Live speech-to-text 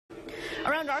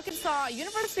Around Arkansas, a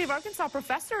University of Arkansas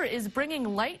professor is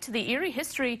bringing light to the eerie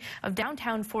history of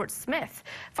downtown Fort Smith.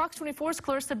 Fox 24's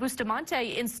Clarissa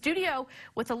Bustamante in studio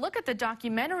with a look at the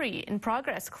documentary in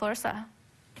progress. Clarissa.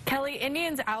 Kelly,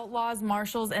 Indians, Outlaws,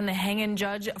 Marshals, and the Hanging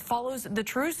Judge follows the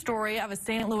true story of a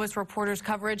St. Louis reporter's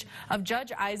coverage of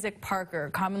Judge Isaac Parker,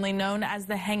 commonly known as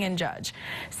the Hanging Judge.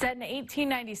 Set in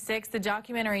 1896, the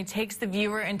documentary takes the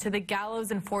viewer into the gallows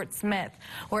in Fort Smith,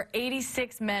 where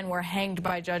 86 men were hanged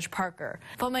by Judge Parker.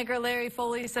 Filmmaker Larry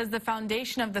Foley says the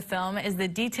foundation of the film is the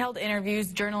detailed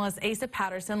interviews journalist Asa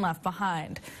Patterson left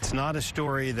behind. It's not a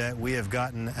story that we have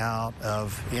gotten out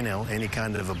of, any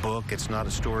kind of a book. It's not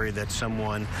a story that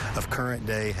someone of current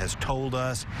day has told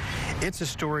us. It's a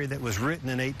story that was written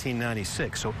in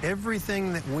 1896. So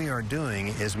everything that we are doing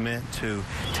is meant to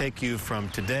take you from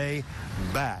today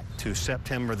back to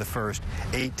September the 1st,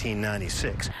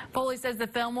 1896. Foley says the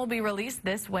film will be released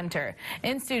this winter.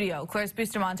 In studio, Clarissa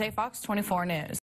Bustamante, Fox 24 News.